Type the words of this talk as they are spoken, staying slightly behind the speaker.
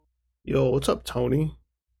Yo, what's up, Tony?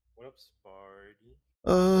 What up, Sparty?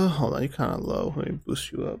 Hold on, you kind of low. Let me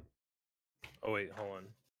boost you up. Oh wait, hold on.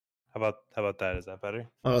 How about that? Is that better?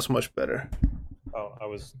 Oh, it's much better. Oh,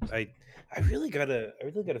 I really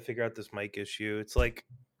gotta figure out this mic issue. It's like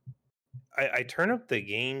I turn up the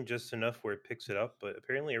gain just enough where it picks it up, but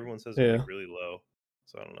apparently everyone says I'm like Yeah. really low.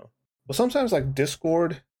 So I don't know. Well, sometimes like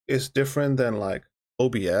Discord is different than like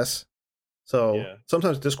OBS. So Yeah.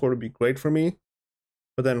 sometimes Discord would be great for me,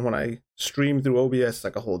 but then when I stream through OBS, it's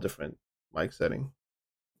like a whole different mic setting.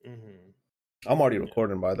 Mm-hmm. I'm already Yeah.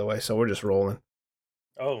 recording, by the way, so we're just rolling.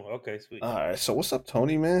 Oh, okay, sweet. All right. So what's up,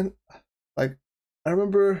 Tony, man? Like, I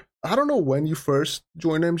remember. I don't know when you first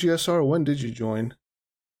joined MGSR. When did you join?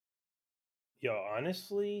 Yo,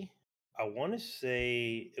 honestly, I want to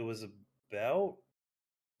say it was about.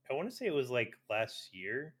 I want to say it was like last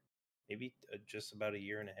year, maybe just about a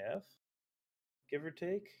year and a half, give or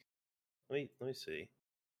take. Let me see,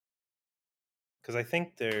 because I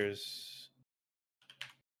think there's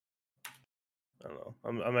I don't know.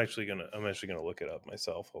 I'm actually gonna look it up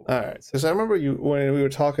myself. Hold All on right, one because I second. remember you when we were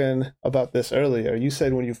talking about this earlier. You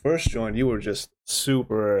said when you first joined, you were just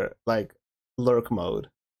super like lurk mode.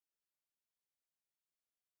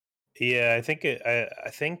 Yeah,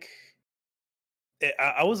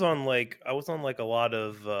 I was on like a lot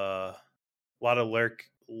of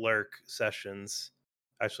lurk sessions.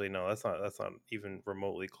 Actually, no, that's not even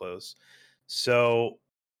remotely close. So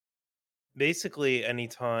basically,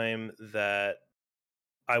 anytime that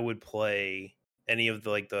I would play any of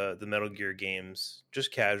the Metal Gear games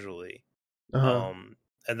just casually, Uh huh. um,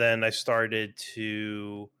 and then I started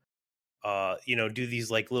to do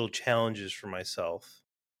these like little challenges for myself,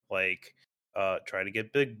 like try to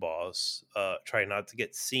get big boss, try not to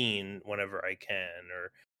get seen whenever I can,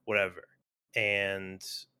 or whatever. And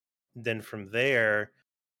then from there,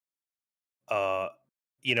 uh,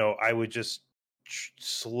 I would just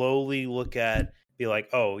slowly look at, be like,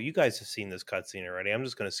 oh, you guys have seen this cutscene already. I'm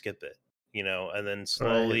just gonna skip it, and then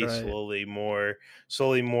Right. slowly, Right. slowly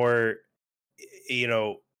more, you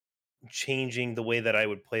know, changing the way that I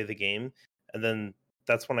would play the game. And then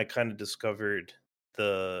that's when I kind of discovered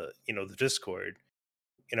the Discord.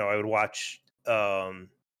 You know, I would watch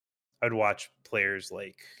players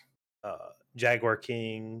like Jaguar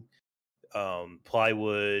King,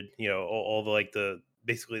 Plywood, all the like the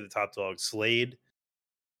basically the top dog Slade.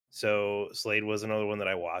 So Slade was another one that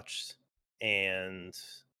I watched, and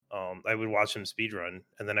I would watch him speedrun,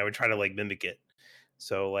 and then I would try to like mimic it.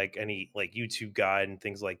 So like any like YouTube guide and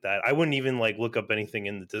things like that, I wouldn't even like look up anything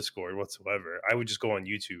in the Discord whatsoever. I would just go on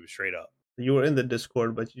YouTube straight up. You were in the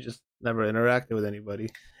Discord, but you just never interacted with anybody.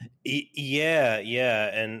 Yeah, yeah,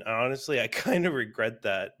 and honestly, I kind of regret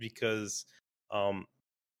that because um,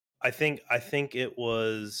 I think it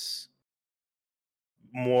was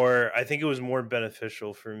more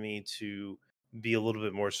beneficial for me to be a little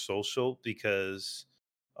bit more social, because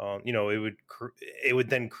it would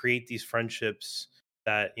then create these friendships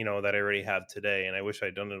that I already have today, and I wish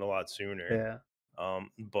I'd done it a lot sooner. Yeah.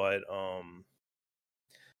 But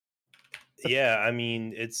yeah, I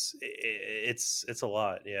mean, it's a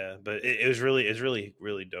lot, yeah, but it's really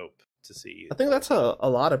really dope to see I think like that's how a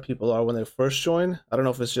lot of people are when they first join. I don't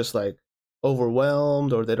know if it's just like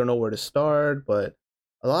overwhelmed or they don't know where to start, but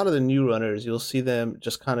a lot of the new runners, you'll see them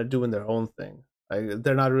just kind of doing their own thing. Like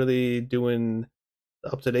they're not really doing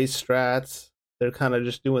up to date strats. They're kind of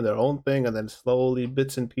just doing their own thing, and then slowly,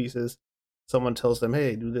 bits and pieces, someone tells them,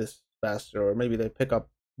 "Hey, do this faster," or maybe they pick up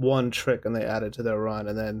one trick and they add it to their run,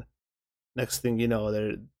 and then next thing you know,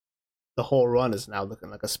 they're the whole run is now looking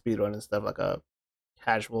like a speed run instead of like a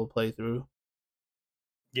casual playthrough.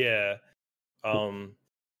 yeah. um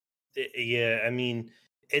yeah, I mean,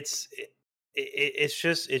 it's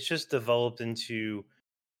just developed into,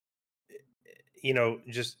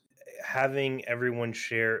 just having everyone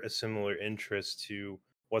share a similar interest to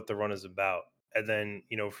what the run is about. And then,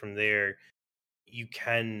 from there, you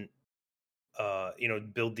can,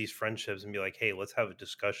 build these friendships and be like, hey, let's have a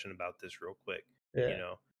discussion about this real quick, you Yeah.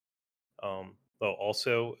 know? Well,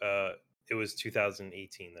 also, it was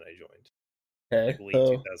 2018 that I joined, like Okay. late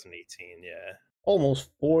So 2018. Yeah.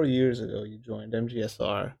 almost 4 years ago, you joined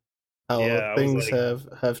MGSR. How Yeah. I was things like,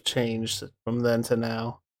 have changed from then to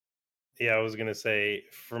now. yeah, I was gonna say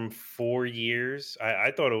from 4 years.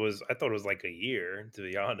 I thought it was like a year, to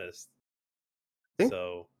be honest. I think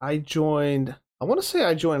So I joined. I want to say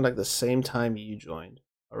I joined like the same time you joined,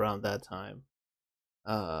 around that time.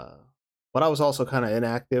 Uh, but I was also kind of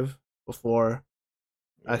inactive before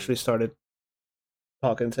I mm, actually started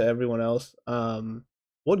talking to everyone else.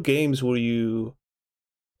 What games were you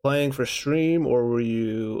playing for stream, or were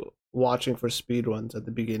you watching for speed runs at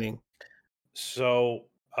the beginning? So,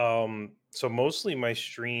 so mostly my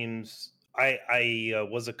streams, I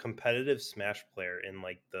was a competitive Smash player in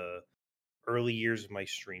like the early years of my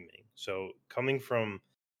streaming. So coming from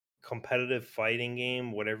competitive fighting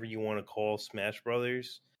game, whatever you want to call Smash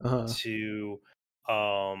Brothers, Uh-huh. to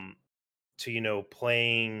um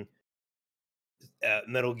playing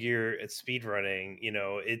Metal Gear at speedrunning,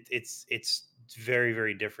 it's very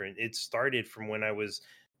very different. It started from when I was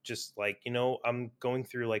just like, I'm going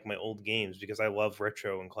through like my old games because I love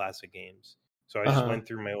retro and classic games. So I just Uh-huh. went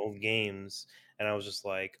through my old games and I was just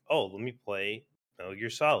like, oh, let me play Metal Gear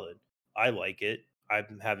Solid. I like it.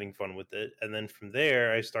 I'm having fun with it. And then from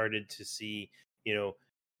there, I started to see, you know,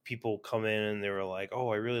 people come in and they were like, oh,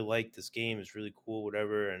 I really like this game. It's really cool,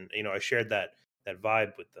 whatever. And I shared that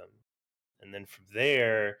vibe with them, and then from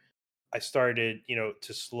there I started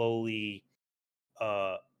to slowly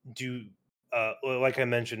uh do like I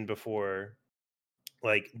mentioned before,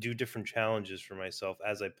 like do different challenges for myself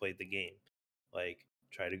as I played the game, like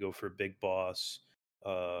try to go for a big boss.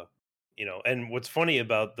 uh and what's funny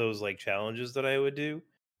about those like challenges that I would do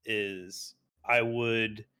is i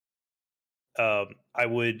would I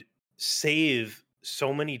would save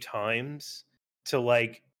so many times to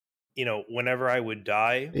like whenever I would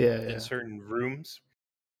die Yeah, in yeah. certain rooms,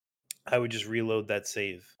 I would just reload that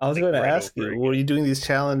save, I was like, going to right ask over you, were again. you doing these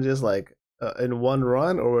challenges like in one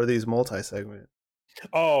run, or were these multi-segment?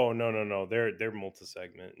 Oh, no, no, no, they're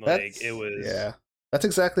multi-segment, like, it That's was yeah. That's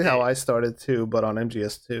exactly how it I started too, but on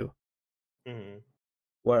MGS2. mhm.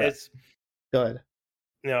 Where It's good.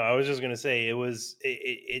 no, I was just gonna say it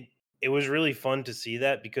was really fun to see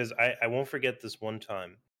that because I won't forget this one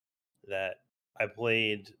time that I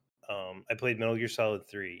played I played Metal Gear Solid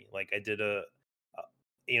 3. Like I did uh,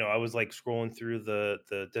 I was like scrolling through the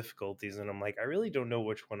difficulties and I'm like I really don't know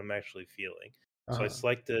which one I'm actually feeling. So Uh-huh.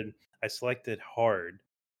 I selected hard,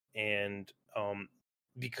 and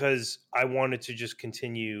because I wanted to just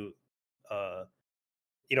continue uh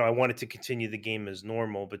I wanted to continue the game as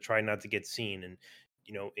normal but try not to get seen, and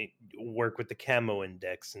work with the camo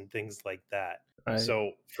index and things like that. Right.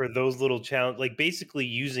 So for those little challenge, like basically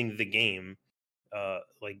using the game,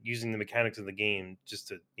 like using the mechanics of the game just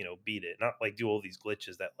to beat it, not like do all these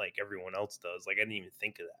glitches that like everyone else does. Like I didn't even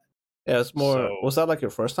think of that. Yeah, it's more. So Was that like your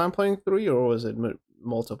first time playing 3, or was it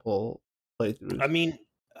multiple I playthroughs? mean,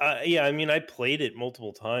 yeah, I mean, I played it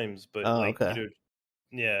multiple times, but Oh, like okay.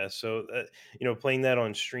 yeah. So playing that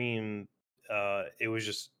on stream, it was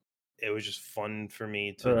just fun for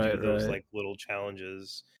me to Right, do those right. like little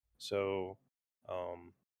challenges. So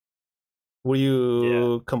um Were yeah.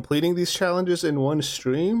 you completing these challenges in one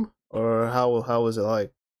stream, or how was it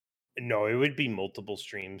like? No, it would be multiple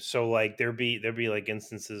streams. So like there'd be like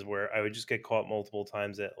instances where I would just get caught multiple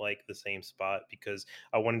times at like the same spot because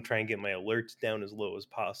I want to try and get my alerts down as low as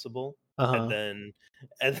possible. Uh And huh. then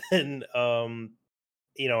and then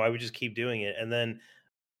I would just keep doing it. And then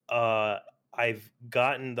uh I've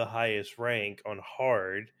gotten the highest rank on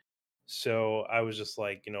hard. So I was just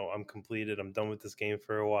like, I'm completed. I'm done with this game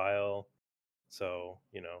for a while. So,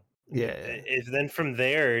 Yeah, yeah. then from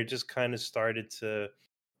there, it just kind of started to,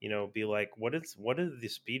 be like, what are the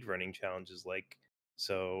speed running challenges like?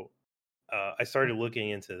 So I started looking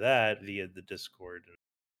into that via the Discord and,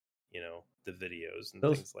 the videos and Those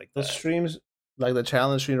things like those that. streams, like the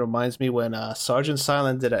challenge stream, reminds me when Sergeant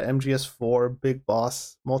Silent did a MGS4 Big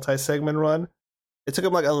Boss multi-segment run. It took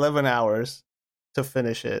him like 11 hours to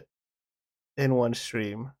finish it in one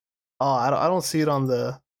stream. Oh, I don't see it on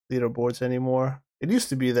the leaderboards anymore. It used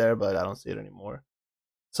to be there, but I don't see it anymore.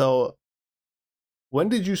 So, when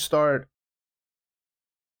did you start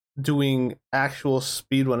doing actual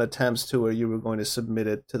speedrun attempts to where you were going to submit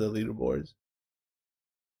it to the leaderboards?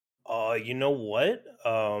 You know what?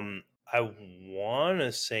 I want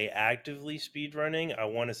to say actively speedrunning. I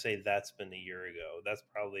want to say that's been a year ago. That's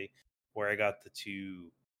probably where I got the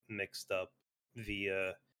two mixed up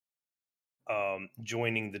via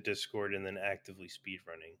joining the Discord and then actively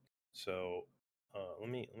speedrunning. So let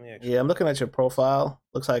me Yeah, I'm actually looking at your profile.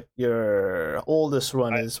 Looks like your oldest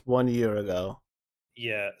run I is 1 year ago.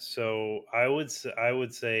 yeah, so I would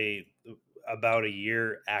say about a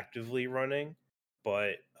year actively running,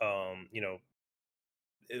 but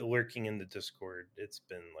lurking in the Discord, it's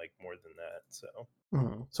been like more than that. So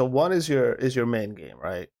So one is your main game,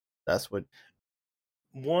 right? That's what.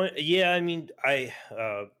 one, yeah, I mean,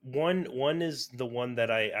 one is the one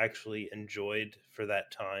that I actually enjoyed for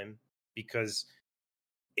that time because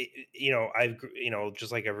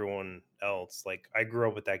just like everyone else, like I grew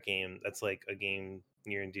up with that game. That's like a game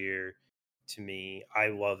near and dear to me. I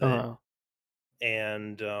love it. Uh,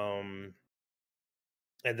 And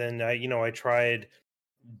And then I tried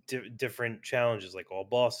different challenges like all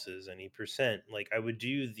bosses, any percent. Like I would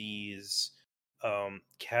do these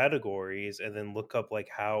categories and then look up like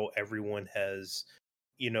how everyone has,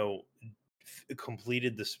 you know,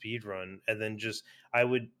 completed the speed run, and then just I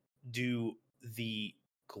would do the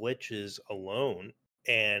glitches alone,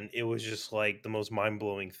 and it was just like the most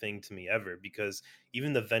mind-blowing thing to me ever, because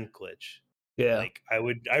even the vent glitch, Yeah. like I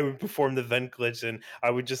would perform the vent glitch and I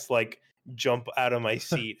would just like jump out of my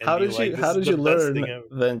seat and How be did like, you this how is did the you best thing learn ever.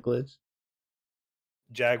 vent glitch?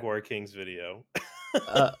 Jaguar King's video.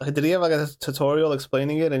 Did he have like a tutorial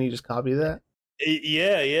explaining it and you just copy that?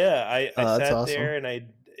 Yeah, yeah. I That's sat awesome. there and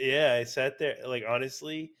I sat there, like,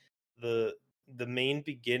 honestly, the the main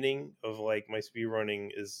beginning of like my speed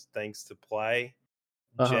running is thanks to Ply,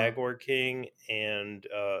 Uh-huh. Jaguar King, and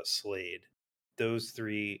Slade. Those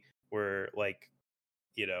three were like,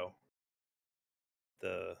 you know,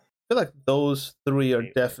 the I feel like those three are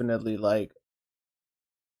main thing. definitely like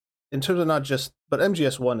in terms of not just but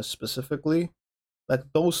MGS1 is specifically like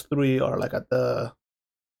those three are like at the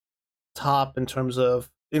top in terms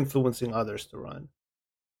of influencing others to run.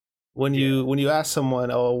 Yeah. When you ask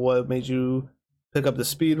someone, oh, what made you pick up the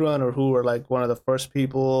speed run, or who were like one of the first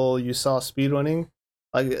people you saw speed running,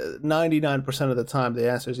 like 99% of the time the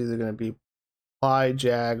answer is either going to be Ply,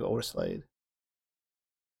 Jag, or Slade.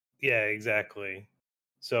 Yeah, exactly.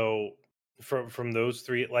 So from those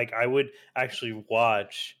three, like I would actually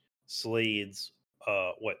watch Slade's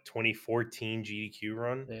 2014 GDQ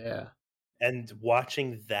run, Yeah, and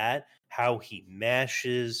watching that, how he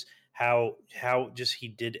mashes, how just he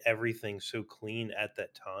did everything so clean at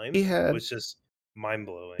that time he had was just mind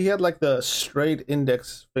he blowing. had like the straight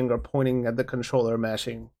index finger pointing at the controller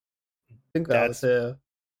mashing. I think that was That's it.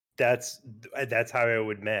 that's how I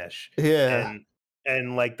would mash. Yeah,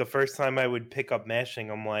 And like the first time I would pick up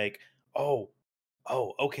mashing, I'm like, oh,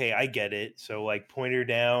 oh, okay, I get it. So like pointer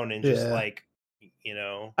down and just yeah. like,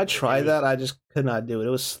 I it tried was that. I just could not do it. It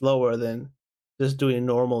was slower than just doing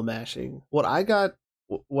normal mashing. What I got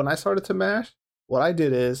when I started to mash, what I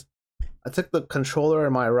did is I took the controller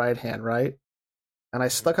in my right hand, right, and I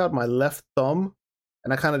stuck out my left thumb,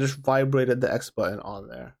 and I kind of just vibrated the X button on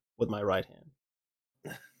there with my right hand.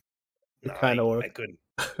 no, It kind of I worked. couldn't.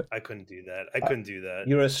 I couldn't do that. I couldn't do that.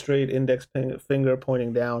 You're a straight index finger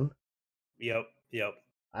pointing down. Yep, yep.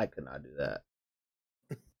 I could not do that.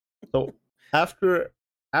 So after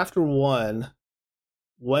one,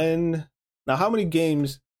 when now how many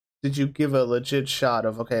games did you give a legit shot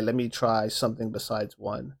of okay, let me try something besides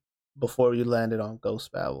one before you landed on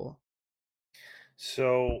Ghost Babel?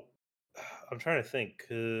 So I'm trying to think,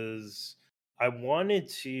 because I wanted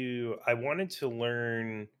to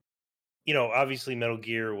learn, obviously Metal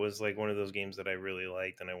Gear was like one of those games that I really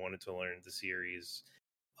liked and I wanted to learn the series.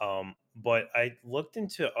 But I looked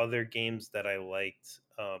into other games that I liked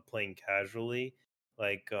playing casually.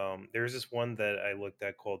 Like there's this one that I looked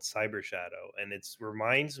at called Cyber Shadow, and it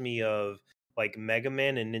reminds me of like Mega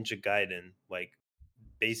Man and Ninja Gaiden, like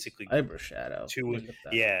basically Cyber Shadow. Let two, me look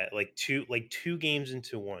that up. yeah, like two games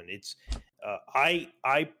into one. It's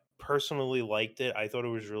I personally liked it. I thought it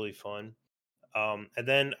was really fun. And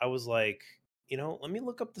then I was like, let me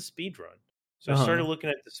look up the speed run. So I started Uh-huh. looking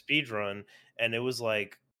at the speed run, and it was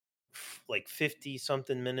like 50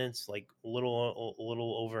 something minutes, like a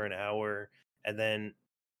little over an hour. And then,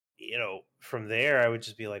 from there I would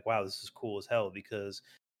just be like, wow, this is cool as hell, because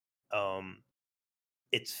um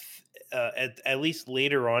it's at least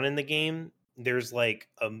later on in the game, there's like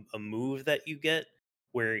a move that you get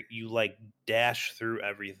where you like dash through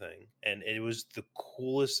everything, and it was the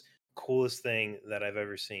coolest thing that I've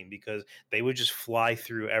ever seen, because they would just fly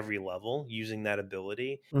through every level using that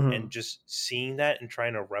ability, and Mm-hmm. just seeing that and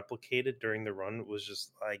trying to replicate it during the run was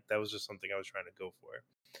just like, that was just something I was trying to go for.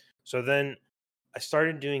 So then I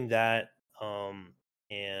started doing that,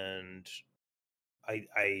 and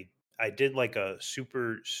I did like a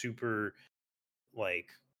super super,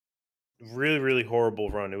 like, really really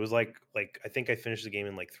horrible run. It was like I think I finished the game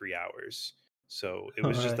in like 3 hours. So it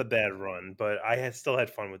All was just right. a bad run, but I had still had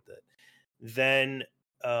fun with it. Then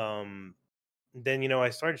um I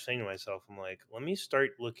started saying to myself, I'm like, let me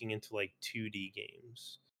start looking into like 2D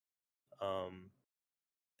games. Um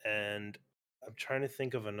and I'm trying to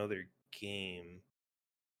think of another game.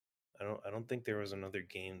 I don't think there was another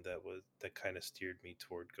game that kind of steered me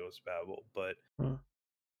toward Ghost Babel, but Huh.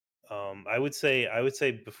 I would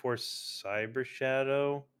say before Cyber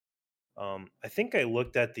Shadow, I think I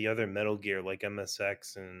looked at the other Metal Gear like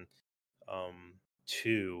MSX and um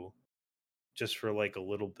 2, just for like a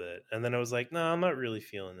little bit, and then I was like, no, I'm not really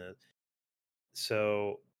feeling it.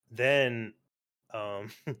 So then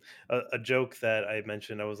a joke that I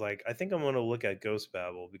mentioned. I was like, I think I'm gonna look at Ghost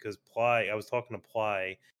Babel because Ply. I was talking to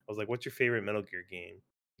Ply. I was like, "What's your favorite Metal Gear game?"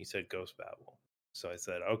 He said Ghost Babel. So I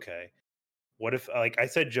said, "Okay." What if, like, I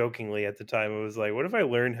said jokingly at the time, it was like, "What if I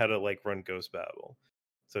learned how to like run Ghost Babel?"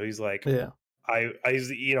 So he's like, Yeah.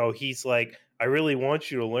 he's like, "I really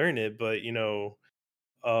want you to learn it, but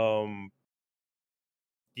um,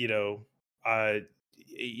 you know, I,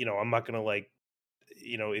 I'm not gonna like,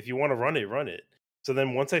 if you want to run it, run it." So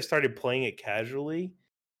then once I started playing it casually,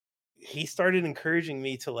 he started encouraging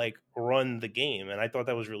me to like run the game, and I thought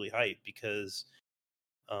that was really hype because,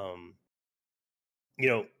 um, you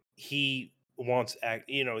know, he wants act,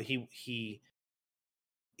 he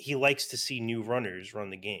likes to see new runners run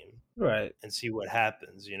the game Right. and see what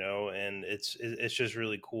happens, and it's just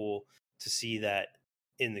really cool to see that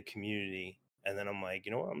in the community. And then I'm like,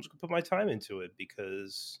 you know what, I'm just gonna put my time into it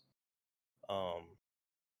because um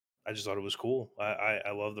I just thought it was cool.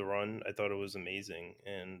 I love the run. I thought it was amazing.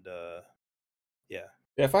 And yeah.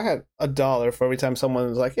 Yeah, if I had $1 for every time someone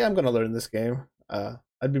was like, "Yeah, I'm gonna learn this game,"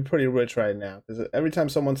 I'd be pretty rich right now. Because every time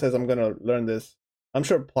someone says, "I'm gonna learn this," I'm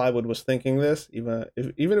sure Plywood was thinking this. Even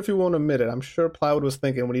if he won't admit it, I'm sure Plywood was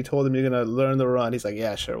thinking when he told him you're gonna learn the run. He's like,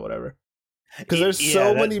 "Yeah, sure, whatever." Because there's Yeah,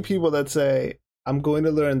 so many people that say, "I'm going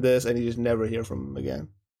to learn this," and you just never hear from them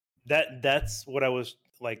again. that's what I was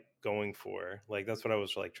like going for. Like that's what I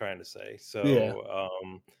was like trying to say. Yeah. So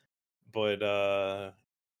but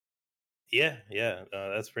yeah,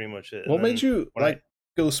 that's pretty much it. And What made then you when I like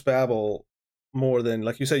Ghost Babel more than,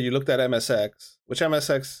 like you said, you looked at MSX, which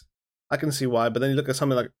MSX I can see why, but then you look at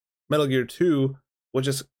something like Metal Gear 2, which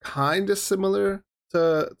is kind of similar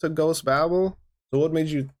to Ghost Babel. So what made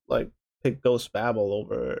you like pick Ghost Babel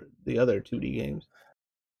over the other 2D games?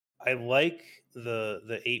 I like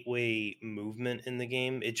the 8-way movement in the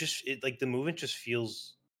game. It like the movement just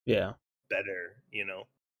feels Yeah. better,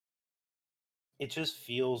 It just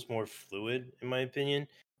feels more fluid in my opinion.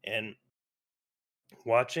 And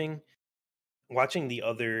watching watching the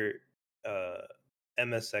other uh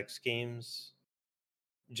MSX games,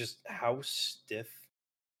 just how stiff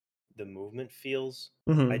the movement feels.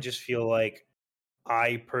 I Hmm. just feel like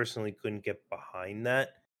I personally couldn't get behind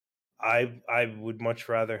that. I would much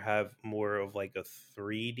rather have more of like a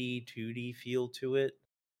 3D, 2D feel to it.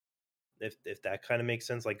 If that kind of makes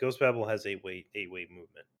sense. Like Ghost Babel has eight-way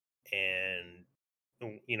movement. And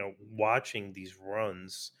watching these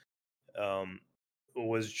runs um it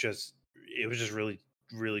was just really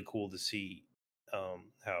really cool to see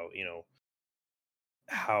how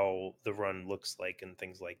how the run looks like and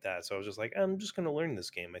things like that. So I was just like, I'm just going to learn this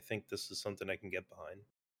game. I think this is something I can get behind.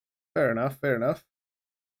 Fair enough. Fair enough.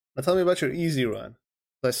 Now tell me about your easy run.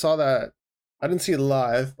 I saw that. I didn't see it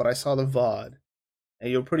live, but I saw the VOD,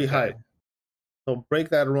 and you're pretty Okay. hyped. So break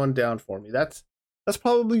that run down for me. That's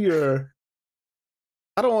probably your,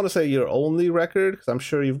 I don't want to say your only record because I'm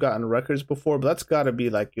sure you've gotten records before, but that's got to be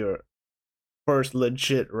like your first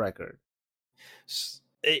legit record.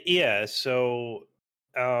 Yeah,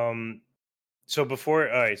 um so before,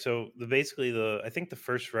 all right, so basically I think the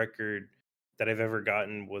first record that I've ever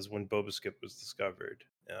gotten was when Boba Skip was discovered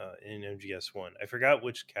in MGS1. I forgot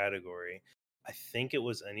which category. I think it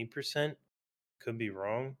was any percent, could be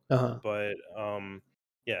wrong, Uh huh. but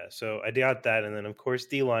yeah, so I got that, and then of course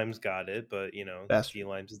D Limes got it, but D Bastard.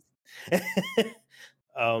 Limes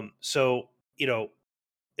so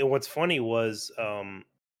and what's funny was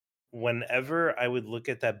whenever I would look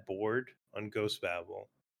at that board on Ghost Babel,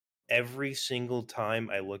 every single time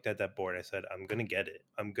I looked at that board, I said, "I'm gonna get it.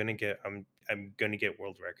 I'm gonna get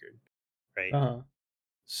world record." Right. Uh huh.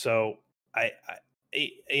 So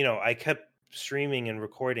I kept streaming and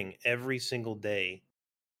recording every single day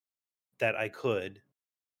that I could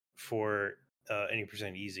for any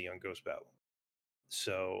percent easy on Ghost Battle.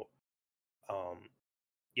 So um,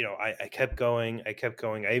 I kept going. I kept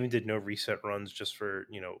going. I even did no reset runs just for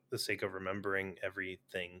the sake of remembering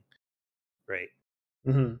everything. Right.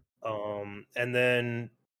 Mm-hmm. And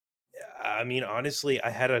then I mean, honestly, I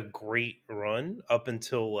had a great run up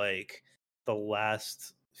until like the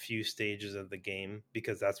last few stages of the game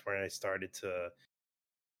because that's when I started to,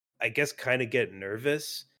 I guess, kind of get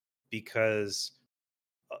nervous because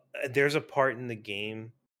there's a part in the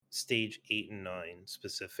game, stage 8 and 9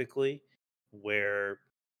 specifically, where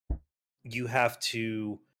you have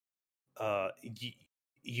to,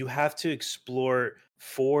 you have to explore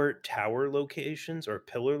 4 tower locations or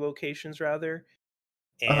pillar locations rather,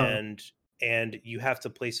 Uh huh. and you have to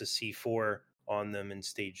place a C4 on them in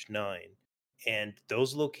stage 9, and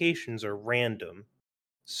those locations are random.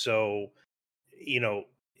 So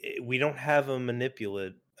we don't have a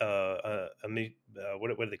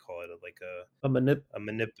what do they call it? Like A manip. a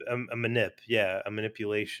manip, yeah, a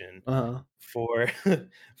manipulation Uh-huh. for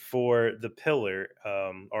for the pillar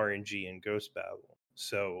RNG and Ghost Babel.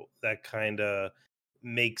 So that kind of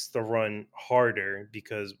makes the run harder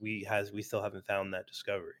because we still haven't found that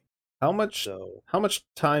discovery. How much So how much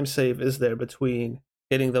time save is there between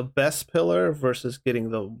getting the best pillar versus getting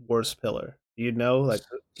the worst pillar? Do you know? Like,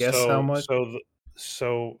 so guess how so much? so, the,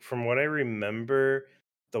 so from what I remember,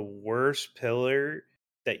 the worst pillar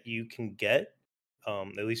that you can get,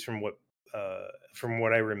 at least from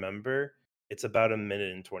what I remember, it's about a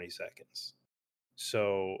minute and 20 seconds.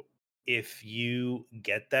 So if you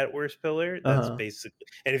get that worst pillar, that's Uh-huh. basically,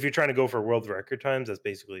 and if you're trying to go for world record times, that's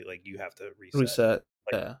basically like you have to reset. Reset.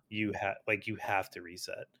 Like Yeah. you have to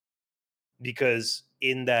reset because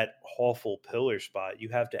in that awful pillar spot, you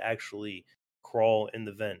have to actually crawl in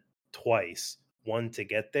the vent twice, one to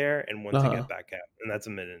get there and one to get Uh-huh. back out, and that's a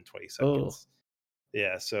minute and 20 Oh, seconds.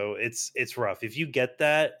 Yeah, so it's rough. If you get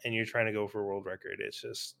that and you're trying to go for a world record,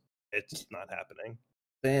 it's not happening.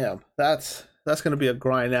 damn. That's gonna be a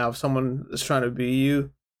grind now. If someone is trying to be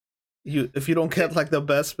you, if you don't get like the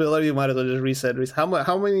best pillar, you might as well just reset.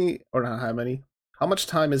 How many or not how many? How much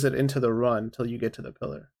time is it into the run till you get to the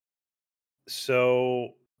pillar?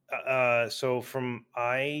 So, so from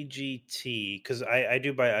IGT, because I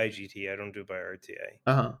do by IGT, I don't do by RTA.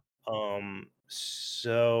 Uh-huh.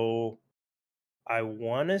 So I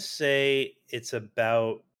want to say it's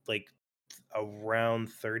about like around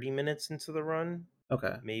 30 minutes into the run,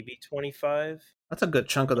 Okay. maybe 25. That's a good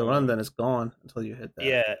chunk of the run, Um, then it's gone until you hit that.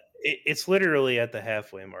 yeah, it's literally at the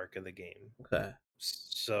halfway mark of the game. Okay.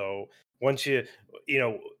 So once you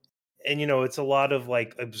know, and it's a lot of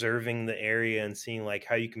like observing the area and seeing like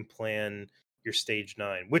how you can plan your stage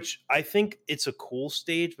 9, which I think it's a cool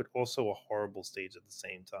stage, but also a horrible stage at the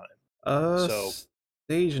same time. So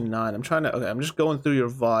Stage 9. Okay, I'm just going through your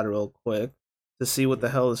VOD real quick to see what the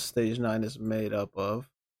mhm. hell stage 9 is made up of.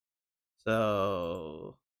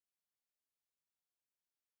 So,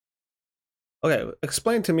 okay,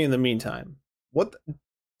 explain to me in the meantime. What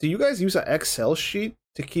do you guys use an Excel sheet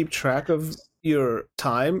to keep track of your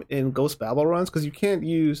time in Ghost Babel runs? Because you can't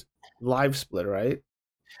use Live Split, right?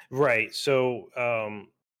 Right. So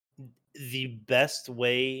the best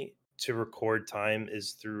way to record time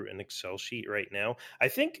is through an Excel sheet right now. I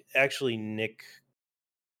think actually Nick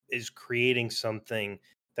is creating something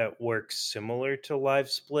that works similar to Live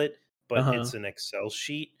Split, Uh but huh. it's an Excel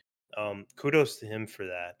sheet. Kudos to him for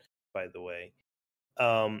that, by the way.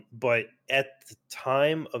 But at the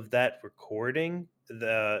time of that recording,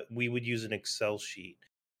 we would use an Excel sheet.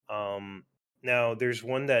 Now, there's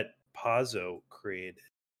one that Pazzo created,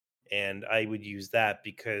 and I would use that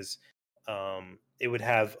because it would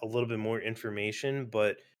have a little bit more information,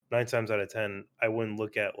 but 9 times out of 10, I wouldn't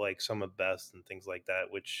look at like some of best and things like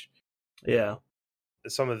that, which you Yeah, know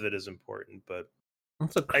some of it is important, but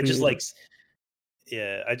that's a I just like creative.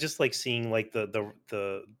 yeah, I just like seeing like the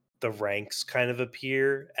ranks kind of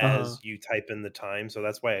appear Uh as you type in the time, so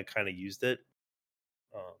that's why I kind of used it.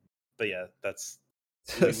 Um, but yeah, that's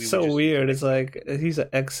huh. we It's would so just use an weird. It's Excel like sheet. he's an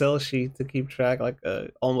Excel sheet to keep track. Like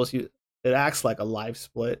almost you. It acts like a Live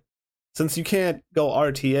Split, since you can't go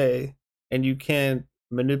RTA and you can't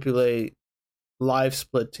manipulate Live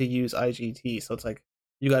Split to use IGT. So it's like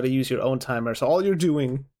you got to use your own timer. So all you're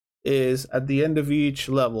doing is at the end of each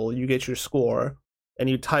level, you get your score and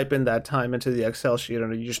you type in that time into the Excel sheet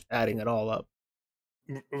and you're just adding it all up.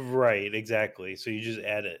 Right, exactly. So you just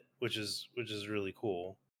add it, which is really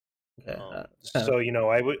cool. Okay. Kind of, So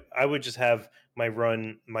I would just have my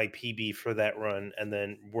PB for that run, and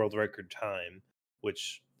then world record time,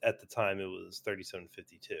 which at the time it was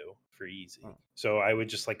 37:52 for easy. So I would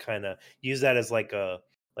just like kind of use that as like a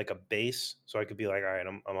base, so I could be like, all right,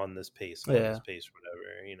 I'm on this pace, I'm on this yeah. pace,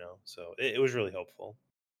 whatever. So it was really helpful.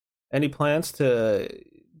 Any plans to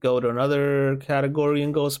go to another category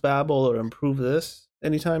in Ghost Babel or improve this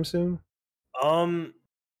anytime soon? Um,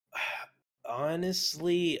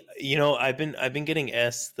 honestly, I've been getting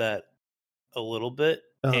asked that a little bit,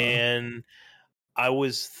 Uh, and I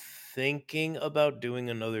was thinking about doing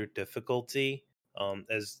another difficulty.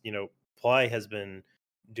 As Ply has been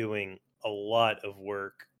doing a lot of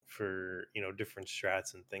work for different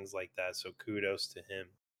strats and things like that. So kudos to him.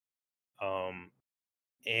 Um,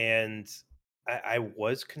 and I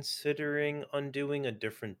was considering undoing a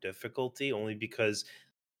different difficulty only because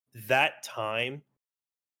that time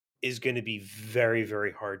is going to be very,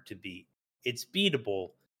 very hard to beat. It's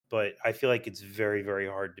beatable, but I feel like it's very, very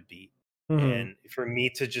hard to beat. mhm. And for me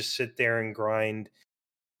to just sit there and grind,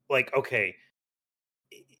 like, okay,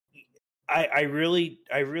 I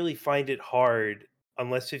really find it hard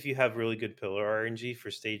unless if you have really good pillar RNG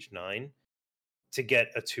for stage 9 to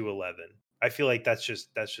get a 211. I feel like that's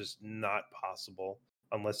just not possible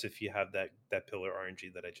unless if you have that pillar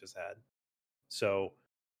RNG that I just had. So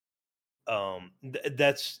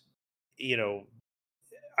that's, you know,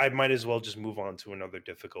 I might as well just move on to another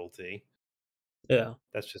difficulty. Yeah.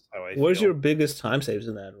 That's just how I Where's your feel. biggest time saves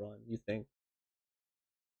in that run, you think?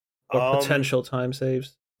 Or Um potential time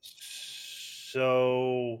saves?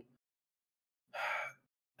 so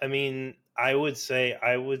I mean, I would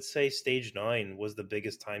say stage 9 was the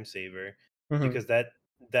biggest time saver Hmm. because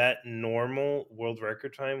that normal world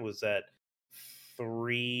record time was at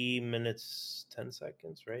 3 minutes 10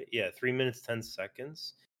 seconds, right? Yeah, 3 minutes 10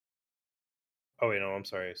 seconds. Oh wait, no, I'm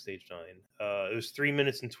sorry, stage 9. It was 3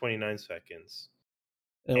 minutes and 29 seconds.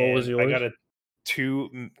 And what was And I got yours? a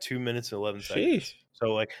 2 minutes and 11 Sheesh. seconds.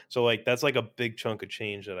 So that's like a big chunk of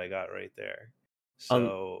change that I got right there. On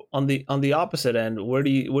So on the opposite end, where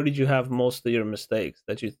did you have most of your mistakes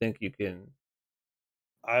that you think you can?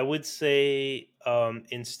 I would say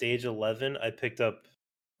in stage 11 I picked up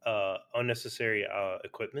unnecessary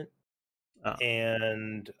equipment, Oh,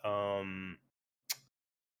 and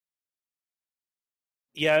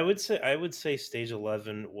yeah, I would say stage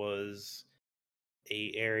 11 was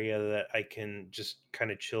a area that I can just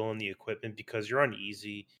kind of chill on the equipment because you're on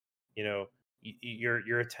easy, you know,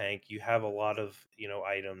 you're a tank, you have a lot of,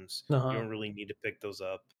 items. You uh-huh. don't really need to pick those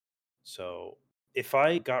up. So, if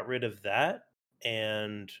I got rid of that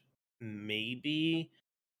and maybe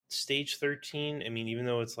stage 13, I mean, even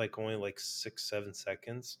though it's like only like 6 7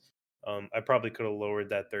 seconds, I probably could have lowered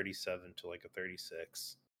that 37 to like a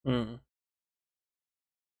 36. Mm.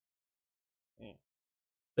 Yeah.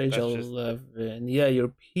 Stage That's just 11. Yeah, your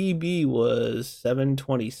PB was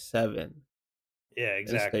 727 Yeah,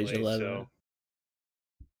 in stage exactly. 11. So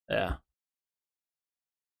Yeah.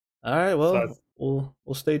 All right, so well, that's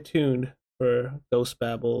we'll stay tuned for Ghost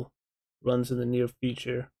Babble runs in the near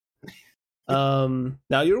future.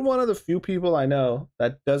 Now you're one of the few people I know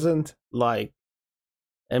that doesn't like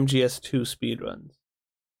MGS2 speedruns.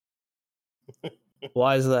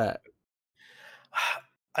 Why is that?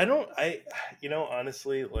 I don't I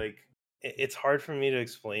honestly, like, it's hard for me to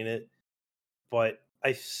explain it, but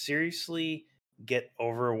I seriously get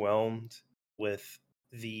overwhelmed with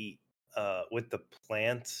the with the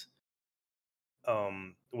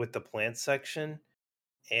plant section,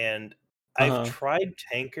 and I've Uh-huh. tried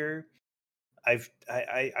tanker. I've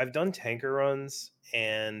done tanker runs,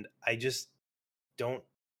 and don't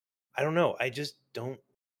I don't know. I just don't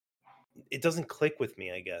it doesn't click with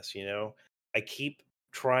me, I guess. I keep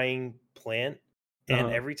trying plant, and Uh-huh.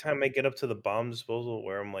 every time I get up to the bomb disposal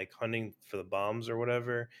where I'm like hunting for the bombs or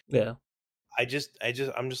whatever, Yeah. I'm just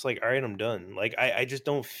like, all right, I'm done. Like I just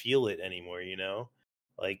don't feel it anymore.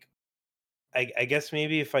 Like I guess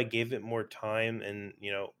maybe if I gave it more time and,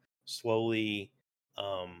 slowly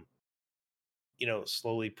um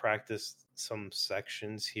slowly practice some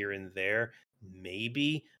sections here and there,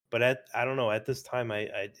 maybe. But I don't know. At this time,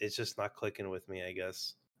 it's just not clicking with me. I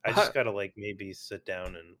guess I just How, gotta like maybe sit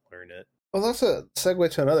down and learn it. well, that's a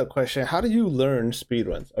segue to another question. How do you learn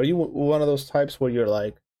speedruns? Are you one of those types where you're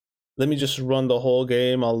like, let me just run the whole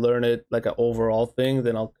game, I'll learn it like an overall thing,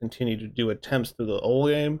 then I'll continue to do attempts through the whole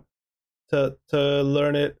game to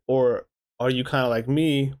learn it? Or are you kind of like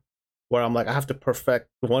me, where I'm like, I have to perfect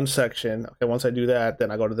one section. Okay, once I do that,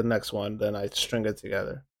 then I go to the next one, then I string it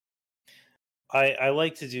together. I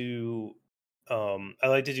like to do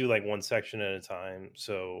like one section at a time.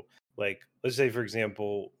 So, like, let's say for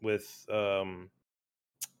example with helipad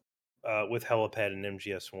and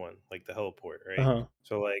MGS1, like the heliport, Uh right? huh.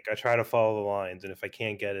 So like I try to follow the lines, and if I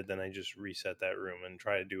can't get it, then I just reset that room and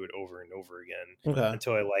try to do it over and over again Okay.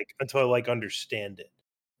 until I understand it,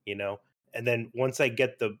 you know. And then once I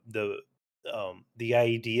get the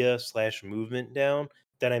idea slash movement down,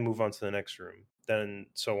 then I move on to the next room, then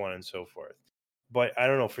so on and so forth. But I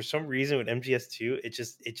don't know, for some reason with MGS2, it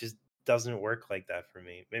just doesn't work like that for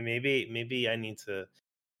me. Maybe I need to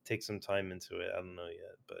take some time into it. I don't know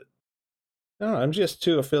yet, but No,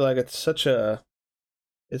 MGS2, I feel like it's such a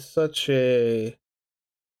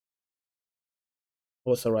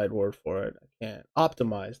what's the right word for it? I can't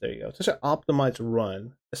optimize. There you go. Such an optimized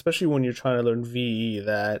run, especially when you're trying to learn VE.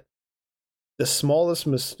 That the smallest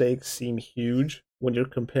mistakes seem huge when you're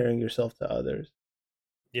comparing yourself to others.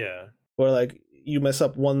 yeah. Or like you mess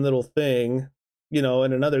up one little thing, in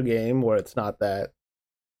another game where it's not that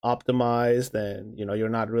optimized, and you're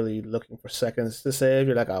not really looking for seconds to save.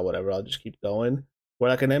 You're like, oh, whatever, I'll just keep going. Where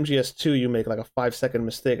like in MGS2, you make like a 5 second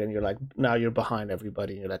mistake, and you're like, now you're behind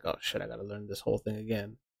everybody, and you're like, oh shit, I gotta learn this whole thing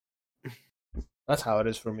again. That's how it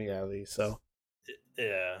is for me, at least. So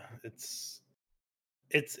Yeah, it's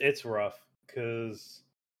rough because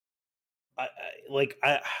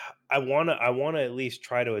I I wanna at least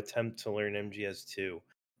try to attempt to learn MGS2,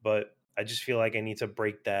 but I just feel like I need to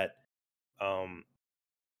break that. Um,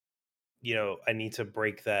 I need to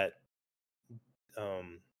break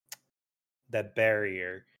um that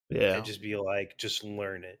barrier and Yeah. just be like, just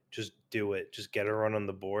learn it, just do it, just get a run on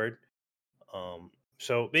the board.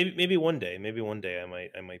 So maybe one day I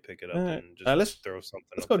might pick it All up right. and All right. just throw something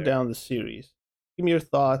Let's up go there. down the series. Give me your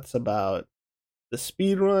thoughts about the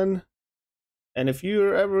speed run, and if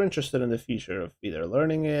you're ever interested in the future of either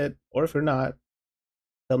learning it or if you're not,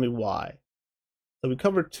 tell me why. So we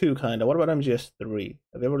covered two kind of. What about MGS3?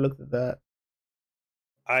 Have you ever looked at that?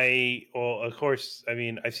 Well, of course, I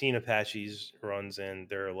mean, I've seen Apache's runs and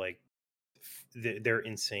they're like they're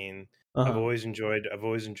insane. Uh I've huh. always enjoyed I've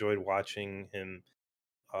always enjoyed watching him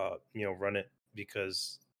run it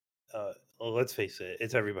because well, let's face it,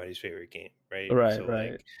 it's everybody's favorite game, right? Right. So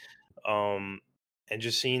Right. um and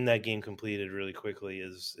just seeing that game completed really quickly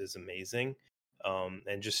is amazing.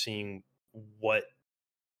 And just seeing what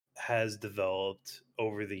has developed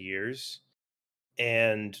over the years.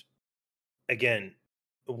 And again,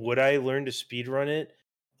 would I learn to speedrun it?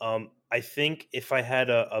 I think if I had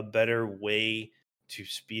a better way to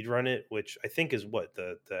speedrun it, which I think is what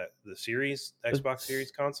the series Xbox Series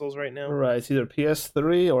It's consoles right now. right. It's either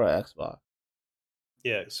PS3 or Xbox.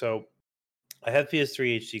 Yeah, so I have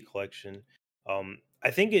PS3 HD collection.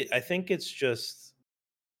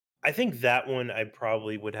 I think that one I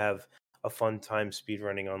probably would have a fun time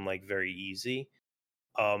speedrunning on like very easy.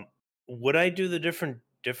 Um, would I do the different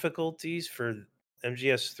difficulties for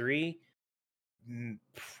MGS3?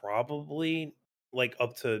 Probably like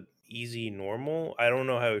up to easy normal. I don't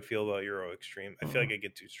know how I would feel about Euro Extreme. I feel Uh, like I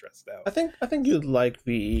get too stressed out. I think you'd like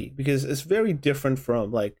VE because it's very different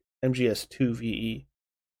from like MGS2 VE.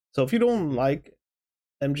 So if you don't Mhm. like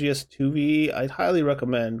MGS2 VE, I'd highly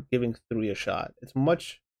recommend giving 3 a shot. It's a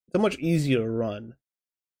much easier run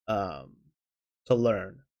um to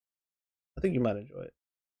learn. I think you might enjoy it.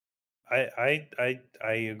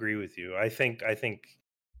 I agree with you. I think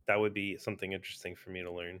that would be something interesting for me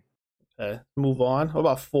to learn. Okay, move on. What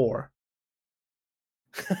about 4?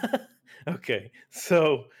 Okay.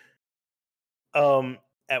 So um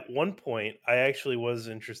at one point I actually was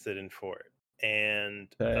interested in Fort.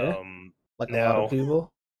 And Okay, like a lot of now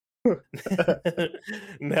people.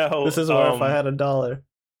 now This is where if I had $1.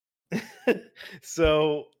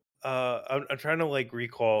 so I'm trying to like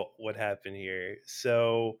recall what happened here.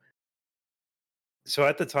 So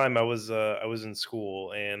at the time I was in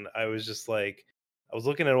school and I was just like I was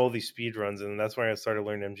looking at all these speed runs and that's when I started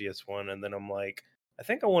learning MGS1 and then I'm like I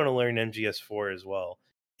think I want to learn MGS4 as well.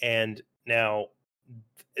 And now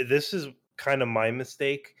this is kind of my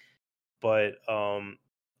mistake, but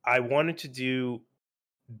I wanted to do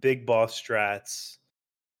big boss strats,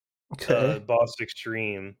 Okay. Boss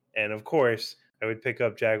Extreme, and of course, I would pick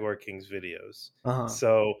up Jaguar King's videos. Uh huh.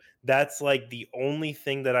 So that's like the only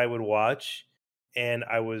thing that I would watch, and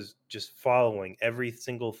I was just following every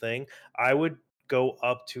single thing. I would go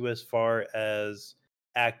up to as far as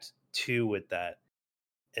Act 2 with that,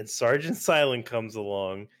 and Sergeant Silent comes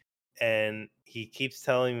along and he keeps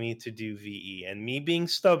telling me to do VE. And me being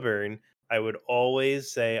stubborn, I would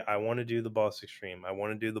always say, I want to do the boss extreme. I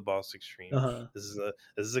want to do the boss extreme. Uh huh. This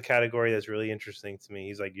is a category that's really interesting to me.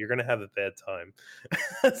 He's like, you're gonna have a bad time.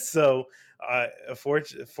 So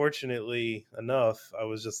fortunately enough, I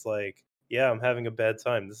was just like, yeah, I'm having a bad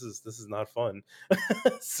time. This is not fun.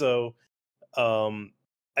 So um,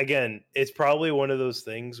 again, it's probably one of those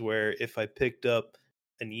things where if I picked up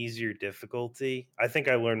an easier difficulty, I think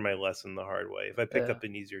I learned my lesson the hard way. If I picked Yeah. up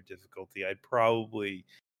an easier difficulty, I probably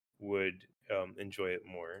would enjoy it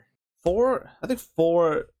more. 4. I think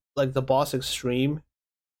 4, like the boss extreme.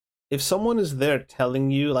 If someone is there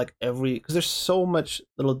telling you like every, because there's so much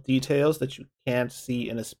little details that you can't see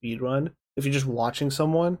in a speed run. If you're just watching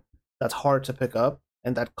someone, that's hard to pick up,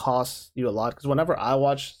 and that costs you a lot. Because whenever I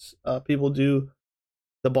watch people do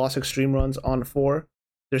the boss extreme runs on 4,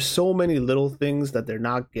 there's so many little things that they're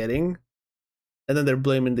not getting, and then they're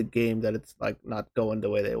blaming the game that it's like not going the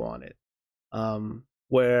way they want it.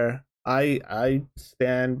 Where I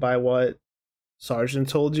stand by what Sargent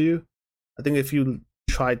told you. I think if you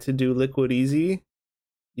tried to do Liquid Easy,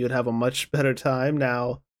 you'd have a much better time.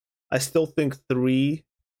 Now, I still think 3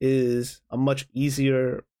 is a much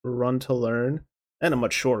easier run to learn and a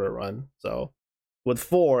much shorter run. So with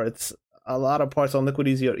 4, it's a lot of parts on Liquid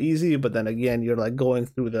Easy are easy, but then again, you're like going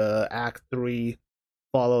through the Act 3,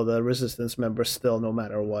 follow the resistance member still no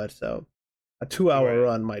matter what. So a 2-hour Right.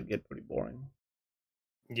 run might get pretty boring.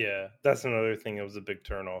 Yeah, that's another thing that was a big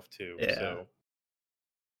turnoff too. Yeah. So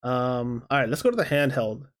All right, let's go to the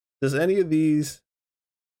handheld. Does any of these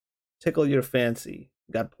tickle your fancy?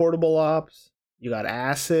 You got Portable Ops, you got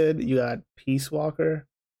Acid, you got Peace Walker,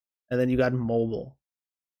 and then you got Mobile.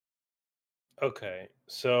 okay,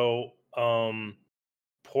 so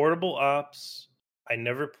Portable Ops, I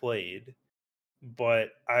never played,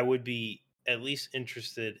 but I would be at least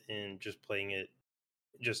interested in just playing it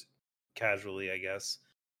just casually, I guess.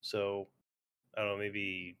 So I don't know,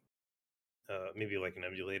 maybe like an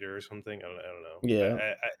emulator or something. I don't know.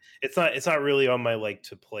 Yeah. It's not really on my like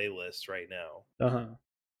to play list right now. Uh huh.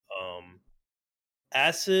 Um,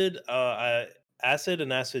 Acid, Acid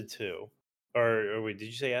and Acid Two, or wait, did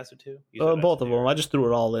you say Acid Two? You said Both Acid of Two, them. I right? just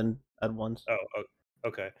threw it all in at once.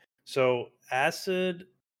 Okay. So Acid,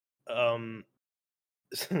 um,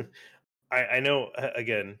 I know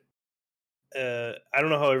again. I don't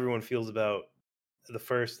know how everyone feels about the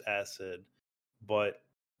first Acid, but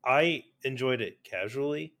I enjoyed it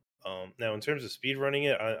casually. Now, in terms of speed running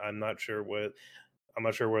it, I'm not sure where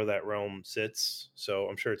that realm sits. So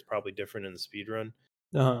I'm sure it's probably different in the speed run.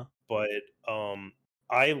 Uh huh. But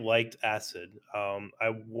I liked Acid. I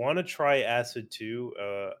want to try Acid too,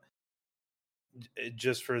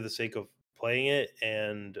 just for the sake of playing it.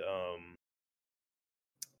 And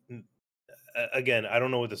n- again, I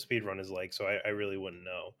don't know what the speed run is like, so I really wouldn't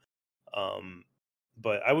know. Um,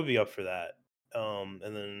 but I would be up for that. And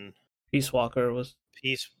then Peace Walker was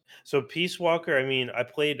Peace. So Peace Walker, I mean, I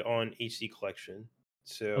played on HD Collection,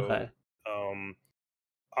 okay. so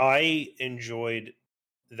I enjoyed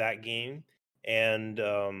that game, and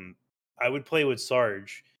I would play with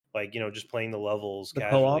Sarge, like just playing the levels The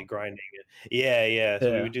casually, co-op. grinding it. Yeah, yeah.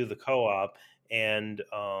 So we Yeah. would do the co-op, and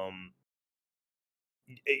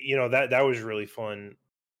that was really fun.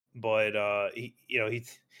 But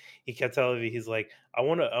he kept telling me, he's like, I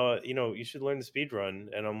want to you should learn the speed run,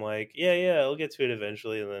 and I'm like, yeah, I'll get to it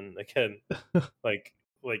eventually. And then again, like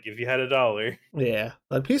if you had $1. Yeah.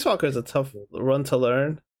 Like Peace Walker is a tough run to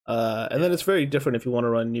learn. And then Yeah, it's very different if you want to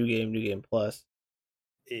run New Game Plus.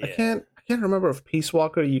 yeah, I can't remember if Peace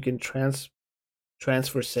Walker you can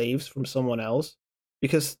transfer saves from someone else,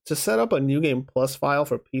 because to set up a New Game Plus file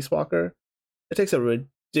for Peace Walker, it takes a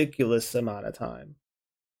ridiculous amount of time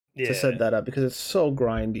to set yeah. that up because it's so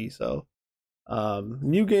grindy. So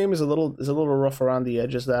New Game is a little rough around the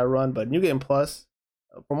edges that run, but New Game Plus,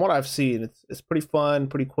 from what I've seen, it's pretty fun,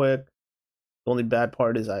 pretty quick. The only bad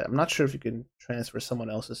part is I'm not sure if you can transfer someone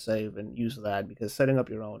else's save and use that, because setting up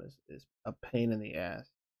your own is a pain in the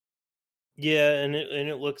ass. Yeah, and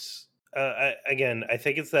it looks. Again, I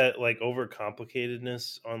think it's that like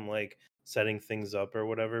overcomplicatedness on like setting things up or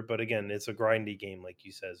whatever. But again, it's a grindy game, like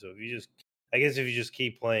you said. So I guess if you just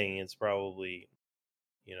keep playing, it's probably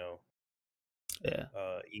you know Yeah.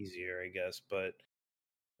 easier, I guess. But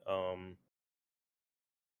um,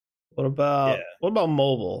 yeah, What about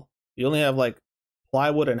mobile? You only have like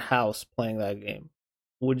Plywood and House playing that game.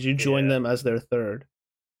 Would you join yeah. them as their third?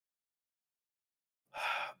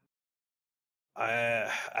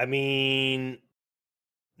 I mean,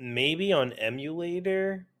 maybe on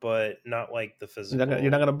emulator, but not like the You're not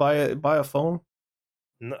physical. gonna buy a phone?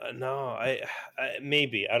 No, no, I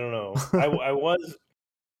maybe I don't know.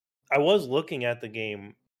 I was looking at the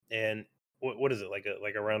game, and what is it, like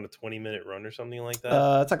around a 20-minute run or something like that?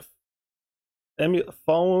 It's like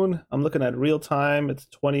phone. I'm looking at real time. It's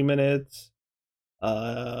 20 minutes.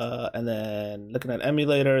 And then looking at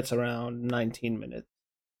emulator, it's around 19 minutes.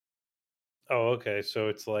 Oh, okay. So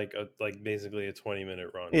it's like basically a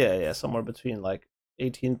 20-minute run. Yeah, yeah, somewhere between like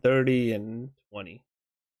 1830 and 20.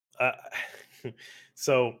 Uh,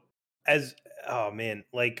 so as oh man,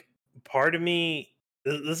 like part of me,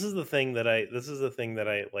 this is the thing that I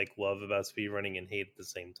like love about speedrunning and hate at the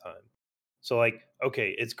same time. So like,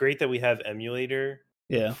 okay, it's great that we have emulator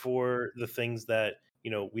Yeah, for the things that,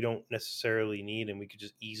 we don't necessarily need and we could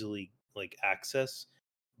just easily like access,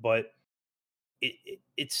 but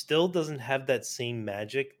it still doesn't have that same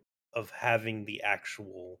magic of having the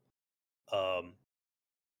actual um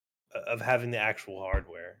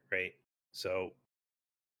hardware, right? So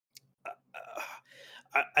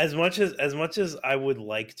uh, as much as I would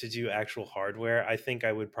like to do actual hardware, I think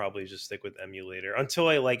I would probably just stick with emulator until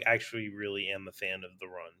I like actually really am a fan of the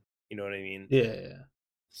run. You know what I mean? yeah, yeah.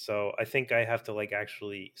 So I think I have to like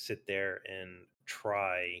actually sit there and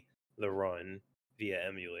try the run via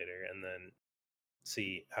emulator and then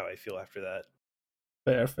see how I feel after that.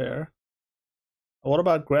 Fair, fair. What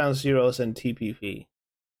about Ground Zeroes and TPP?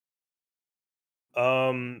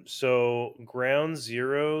 So Ground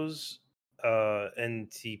Zeroes and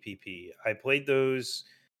TPP. I played those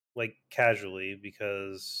like casually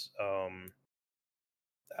because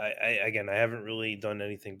I haven't really done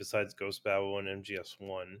anything besides Ghost Battle and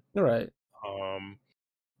MGS1. You're right. Um,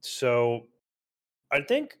 so I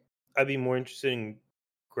think I'd be more interested in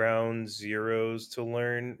ground zeros to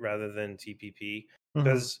learn rather than TPP Hmm.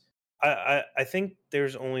 because I think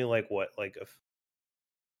there's only like what like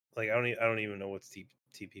like I don't even know what's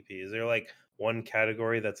TPP. Is there like one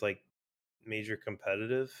category that's like major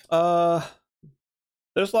competitive? Uh,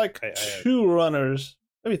 there's like I two runners.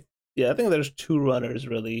 Maybe, yeah, I think there's two runners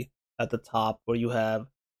really at the top where you have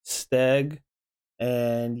Steg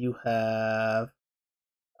and you have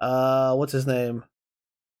what's his name?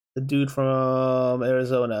 The dude from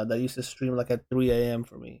Arizona that used to stream like at 3 a.m.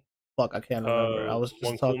 for me. Fuck, I can't remember. I was just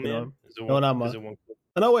One cool talking to man. him. Is it No, one? not Is much. it one cool?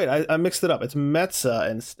 Oh, no, wait, I mixed it up. It's Metza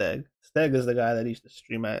and Steg. Steg is the guy that used to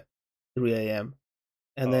stream at 3 a.m.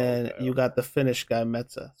 And Oh, then okay. you got the Finnish guy,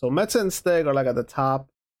 Metza. So Metza and Steg are like at the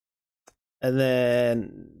top. And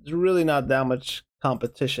then there's really not that much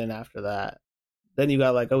competition after that. Then you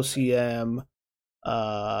got like OCM,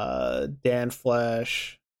 Dan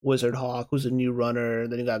Flesh, Wizard Hawk, who's a new runner.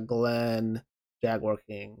 Then you got Glenn, Jaguar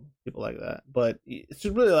King, people like that. But it's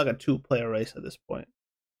just really like a two-player race at this point.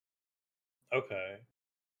 Okay.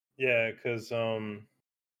 Yeah, because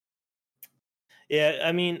yeah,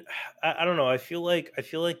 I mean, I don't know. I feel like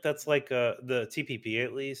that's like the TPP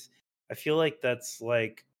at least. I feel like that's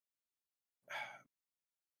like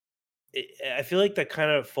I feel like that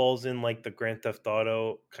kind of falls in like the Grand Theft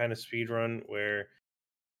Auto kind of speed run where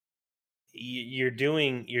you're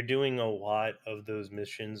doing a lot of those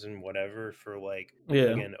missions and whatever for like Yeah.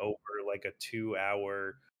 again over like a 2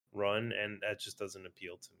 hour run, and that just doesn't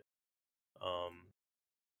appeal to me. Um,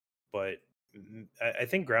 but I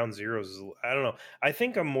think Ground Zeroes is I don't know. I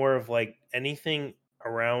think I'm more of like anything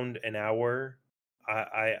around an hour.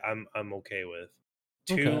 I'm okay with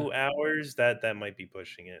Okay. 2 hours. That might be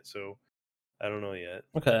pushing it. So I don't know yet.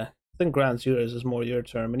 Okay. I think Ground Zeroes is more your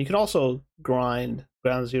term. And you can also grind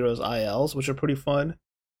Ground Zeroes ILs, which are pretty fun.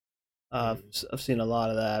 Hmm. I've seen a lot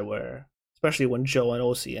of that where, especially when Joe and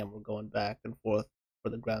OCM were going back and forth for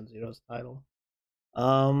the Ground Zeroes title.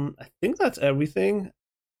 I think that's everything.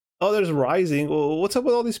 Oh, there's Rising. Well, what's up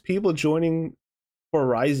with all these people joining for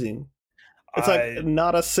Rising? It's like I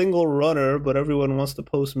not a single runner, but everyone wants to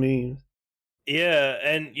post memes. Yeah,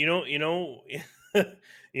 and you know,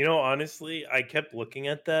 honestly, I kept looking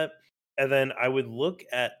at that, and then I would look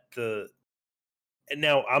at the. And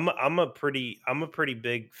now I'm a pretty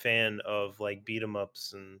big fan of like beat 'em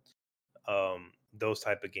ups and those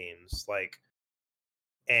type of games, like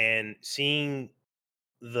and seeing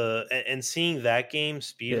that game Yeah,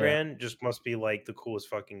 speedran just must be like the coolest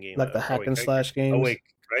fucking game like the ever. Oh hack wait, and slash oh wait, games.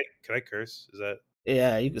 could I curse? Is that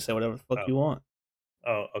Yeah, you can say whatever the fuck oh you want.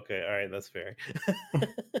 oh okay, all right, that's fair.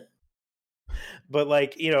 But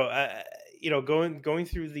like going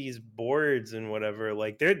through these boards and whatever,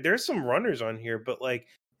 like there's some runners on here, but like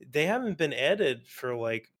they haven't been added for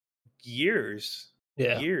like years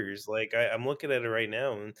Yeah, years. Like I'm looking at it right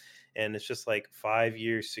now, and it's just like 5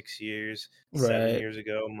 years, 6 years, seven right. years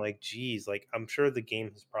ago. I'm like, geez, like I'm sure the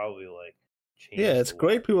game has probably like Yeah, changed it's a lot.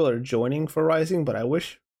 great people are joining for Rising, but I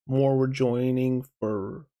wish more were joining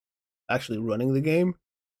for actually running the game.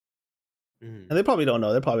 Mhm. And they probably don't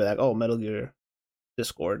know. They're probably like, "Oh, Metal Gear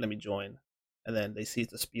Discord, let me join," and then they see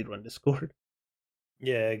it's a speedrun Discord.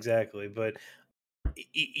 Yeah, exactly. But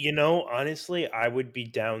honestly, I would be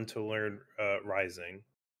down to learn Rising.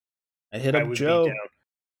 I hit I up would be Joe. down.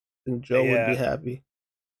 I think Joe would Yeah, be happy.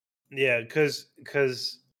 yeah, because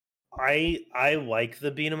I like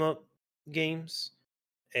the beat 'em up games,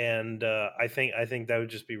 and I think that would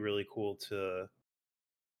just be really cool to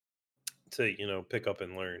pick up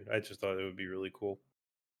and learn. I just thought it would be really cool.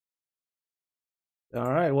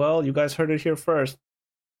 All right, well, you guys heard it here first.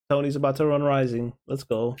 Tony's about to run Rising. Let's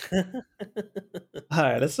go. All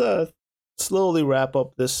right, let's slowly wrap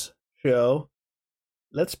up this show.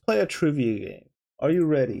 Let's play a trivia game. Are you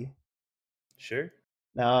ready? Sure.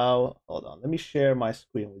 Now, hold on. Let me share my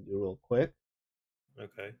screen with you real quick.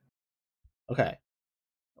 Okay. Okay.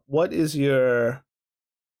 What is your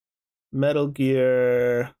Metal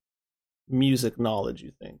Gear music knowledge,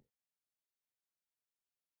 you think?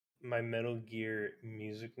 My Metal Gear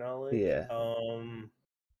music knowledge. Yeah.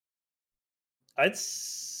 I'd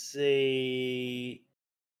say.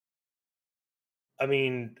 I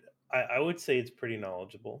mean, I would say it's pretty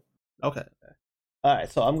knowledgeable. Okay. All right.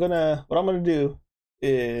 So what I'm gonna do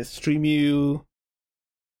is stream you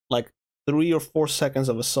like 3 or 4 seconds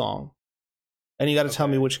of a song, and you got to tell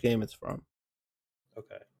me Okay. which game it's from.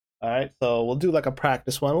 Okay. All right. So we'll do like a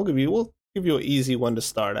practice one. We'll give you an easy one to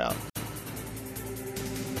start out.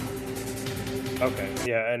 Okay,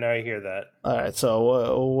 yeah, and I hear that. All right,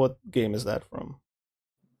 so what game is that from?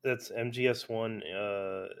 That's MGS1.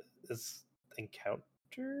 It's Encounter.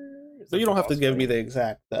 Is So you that the don't have to boss give me fight? the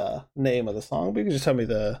exact name of the song, but you can just tell me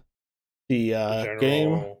The the game,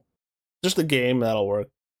 general. just the game. That'll work.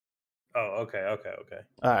 Oh, okay, okay, okay.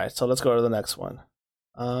 All right, so let's go to the next one.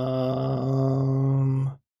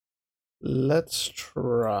 Um, let's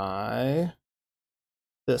try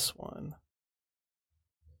this one.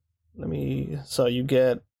 Let me. So you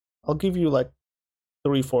get. I'll give you like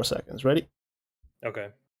 3-4 seconds. Ready? Okay.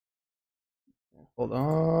 Hold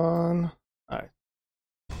on. All right.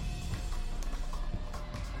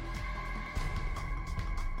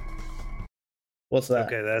 What's that?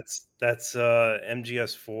 Okay, that's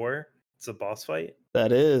MGS4. It's a boss fight.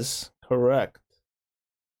 That is correct.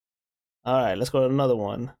 All right, let's go to another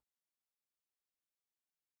one.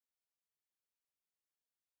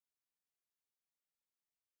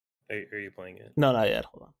 Are you playing it? No, not yet.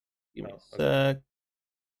 Hold on. Give me Oh, a okay. sec.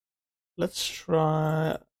 Let's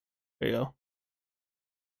try. There you go.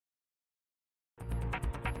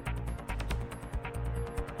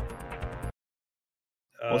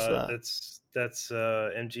 What's that? That's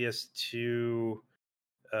MGS2.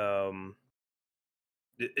 Um,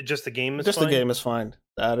 just the game is Just the fine. game is fine.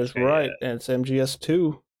 That is Okay, yeah, right. And it's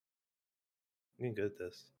MGS2. I'm getting good at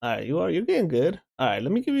this. All right, you're getting good. All right,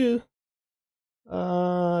 let me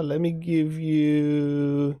give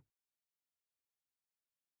you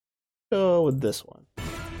go with this one.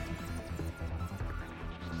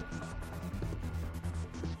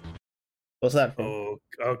 What's that from? Oh,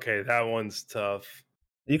 okay, that one's tough.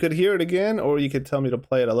 You could hear it again, or you could tell me to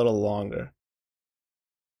play it a little longer.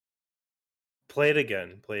 Play it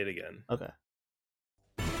again. Play it again. Okay.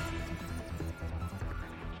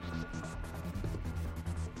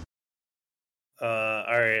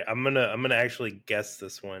 All right. I'm gonna actually guess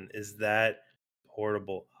this one. Is that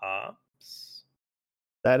Portable Ops?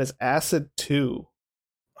 That is Acid 2.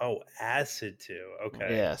 Oh, Acid 2.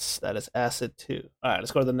 Okay. Yes, that is Acid 2. All right,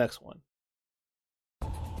 let's go to the next one.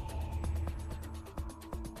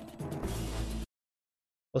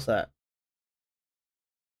 What's that?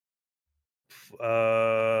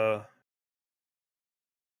 Uh,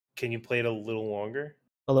 can you play it a little longer?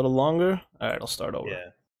 A little longer? All right, I'll start over.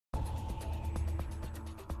 Yeah.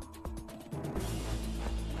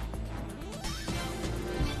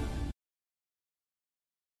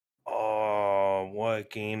 Oh, what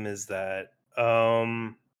game is that?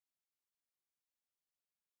 I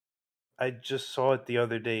just saw it the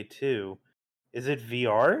other day too. Is it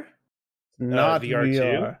VR? Not VR2?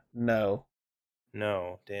 VR. No.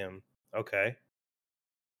 No, damn. Okay.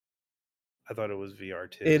 I thought it was It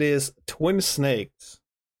VR2. is Twin Snakes.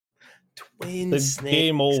 Twin The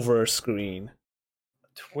game Snakes. over screen.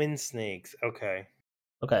 Twin Snakes. Okay.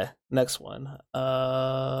 Okay, next one.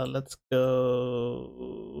 Let's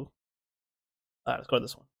go. All right, let's go to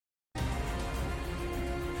this one.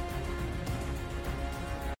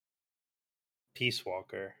 Peace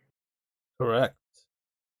Walker. Correct.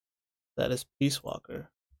 That is Peace Walker.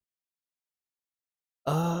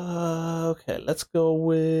 Okay, let's go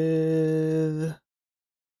with.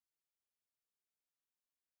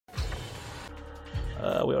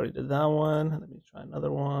 We already did that one. Let me try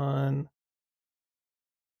another one.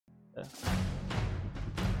 Okay.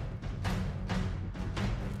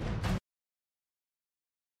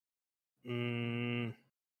 Mm.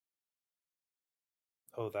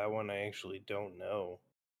 Oh, that one I actually don't know.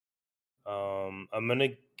 I'm gonna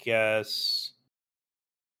guess.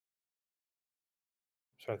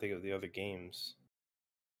 I'm trying to think of the other games.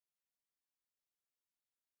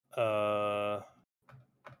 Uh,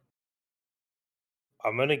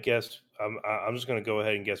 I'm gonna guess. I'm just gonna go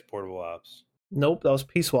ahead and guess Portable Ops. Nope, that was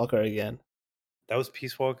Peace Walker again. That was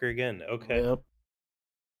Peace Walker again. Okay. Yep.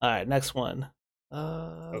 All right, next one.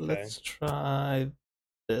 Okay. Let's try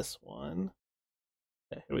this one.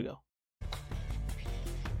 Okay, here we go.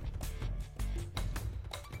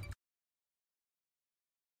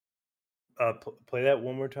 Play that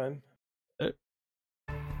one more time. Uh,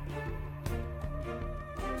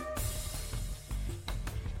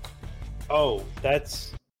 Oh,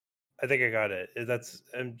 that's. I think I got it. That's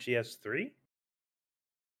MGS3.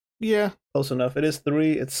 Yeah, close enough. It is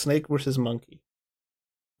 3. It's Snake versus Monkey.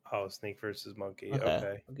 Oh, Snake versus Monkey. Okay,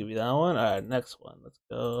 Okay. I'll give you that one. All right, next one. Let's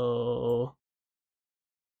go.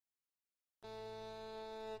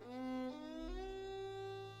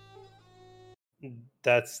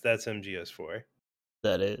 That's MGS4.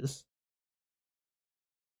 That is.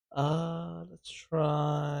 Let's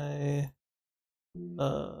try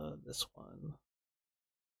this one.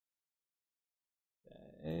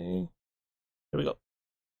 Okay. Here we go.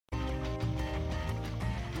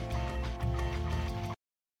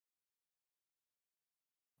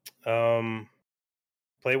 Um,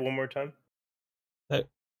 play it one more time. Okay.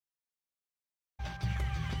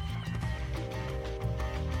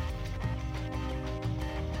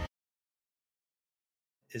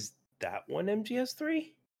 Is that one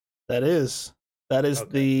MGS3? That is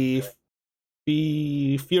Okay.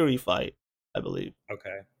 the Fury fight, I believe.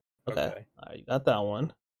 Okay. Okay. Okay. All right, you got that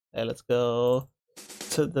one. Okay, let's go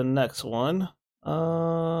to the next one.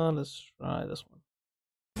 Let's try this one.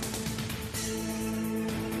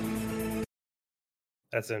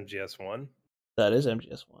 That's MGS1. That is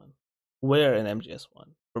MGS1. Where in MGS1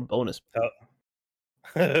 for bonus? Oh.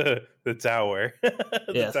 The tower. The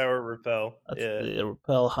Yes, tower repel. that's Yeah. the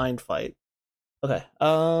repel hind fight. Okay.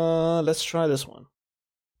 Let's try this one.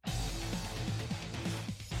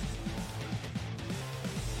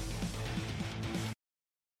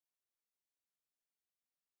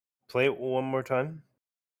 Play it one more time.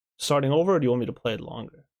 Starting over, or do you want me to play it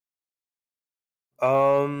longer,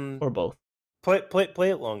 Um, or both? play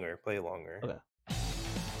it longer. Play it longer. Okay.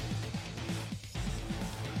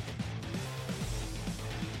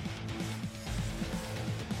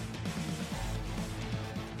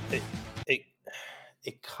 It it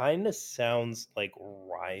it kind of sounds like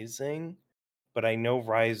Rising, but I know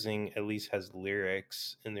Rising at least has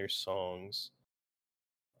lyrics in their songs.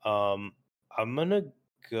 Um, I'm gonna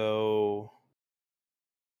go.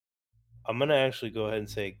 I'm gonna actually go ahead and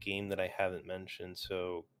say a game that I haven't mentioned.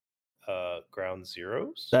 So, Ground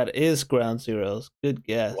Zeroes. That is Ground Zeroes. Good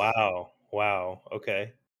guess. Wow. Wow.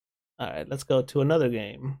 Okay. All right, let's go to another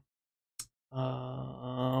game.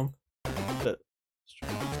 Um, the-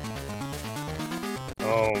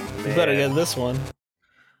 Oh you better get man. this one.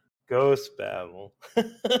 Ghost Babel.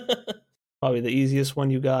 Probably the easiest one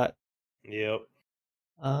you got. Yep.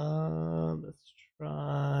 Let's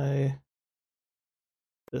try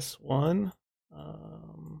this one.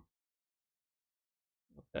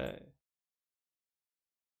 Okay.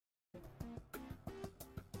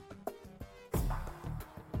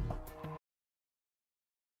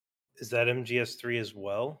 Is that MGS3 as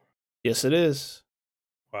well? Yes, it is.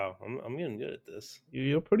 Wow, I'm getting good at this.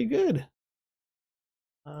 You're pretty good.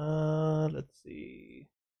 Let's see.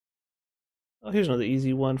 Oh, here's another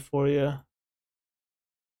easy one for you.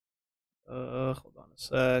 Hold on a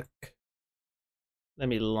sec. Let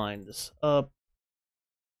me line this up.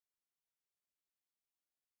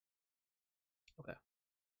 Okay.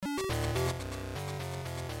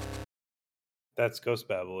 That's Ghost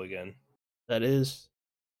Babel again. That is.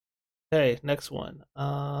 Okay, next one.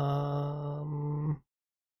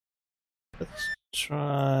 Let's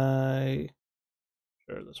try.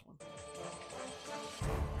 Sure, this one.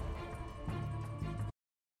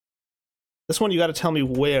 This one you got to tell me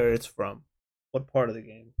where it's from. What part of the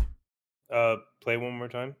game? Play one more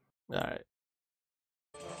time. All right.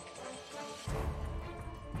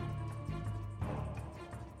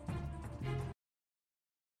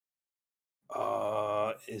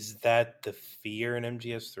 Is that the Fear in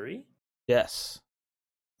MGS3? Yes.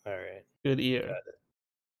 All right. Good ear. Got it.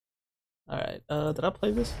 All right. Did I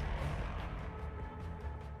play this?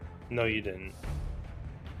 No, you didn't.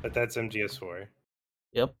 But that's MGS4.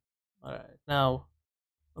 Yep. All right. Now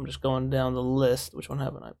I'm just going down the list. Which one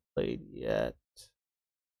haven't I played yet?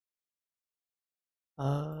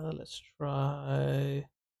 Let's try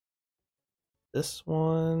this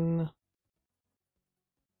one.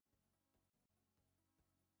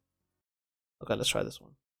 Okay, let's try this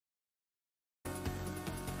one.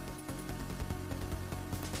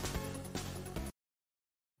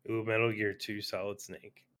 Ooh, Metal Gear 2 Solid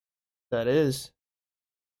Snake. That is.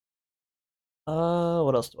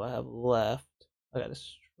 What else do I have left? I gotta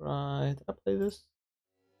try. Did I play this?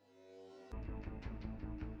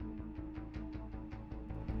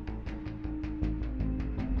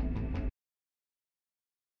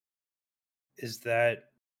 Is that...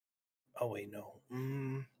 Oh, wait, no.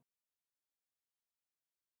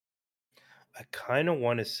 I kind of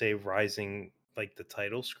want to say Rising, like the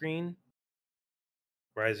title screen.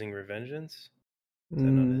 Rising Revengeance? Is that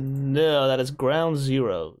not it? No, that is Ground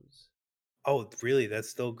Zeroes. Oh, really? That's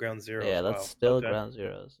still Ground Zeroes. Yeah, that's Wow. still Okay. Ground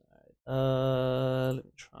Zeroes. All right. Let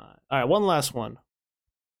me try. All right, one last one.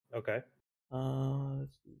 Okay.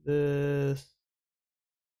 Let's do this.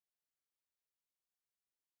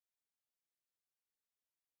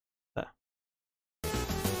 Ah,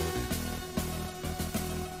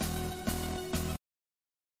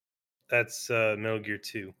 That's Metal Gear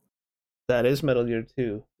 2. that is Metal Gear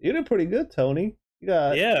 2. You did pretty good, Tony. You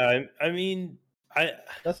got Yeah, I mean,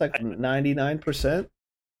 that's like 99%.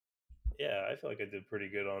 yeah, I feel like I did pretty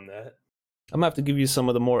good on that. I'm gonna have to give you some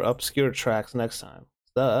of the more obscure tracks next time.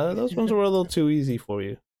 Those ones were a little too easy for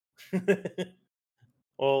you.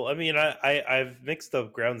 Well, I mean, I've mixed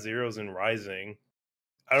up Ground Zeroes and Rising.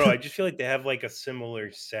 I don't know. I just feel like they have like a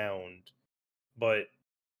similar sound, but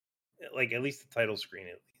like at least the title screen,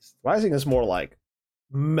 at least. Rising is more like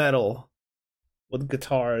metal with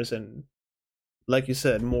guitars and, like you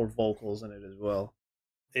said, more vocals in it as well.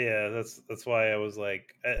 Yeah, that's why I was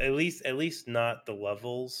like, at least not the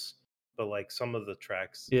levels, but like some of the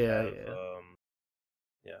tracks Yeah, have, yeah.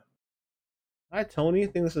 yeah. All right, Tony. I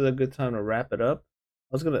think this is a good time to wrap it up.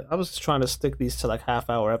 I was just trying to stick these to like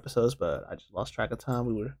half-hour episodes, but I just lost track of time.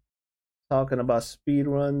 We were talking about speed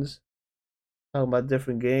runs, talking about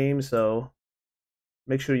different games. So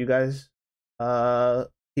make sure you guys uh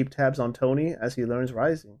keep tabs on Tony as he learns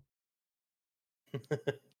Rising.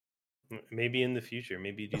 Maybe in the future,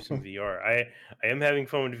 maybe do some VR. I am having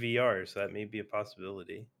fun with VR, so that may be a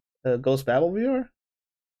possibility. Ghost Babel VR.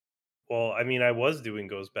 Well, I mean, I was doing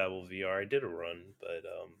Ghost Babel VR. I did a run, but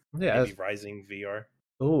Yeah. maybe Rising VR.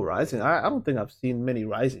 Oh, Rising. I don't think I've seen many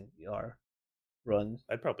Rising VR runs.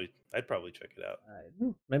 I'd probably check it out. All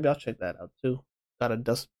right, maybe I'll check that out too. Gotta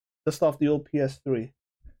dust off the old PS3.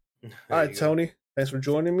 All There right, you go. Tony. Thanks for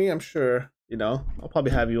joining me. I'm sure I'll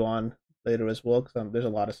probably have you on later as well because there's a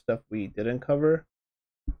lot of stuff we didn't cover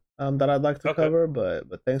that I'd like to Okay. cover.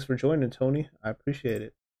 But thanks for joining, Tony. I appreciate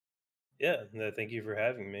it. Yeah. No, thank you for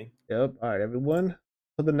having me. Yep. All right, everyone.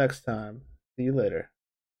 Till the next time. See you later.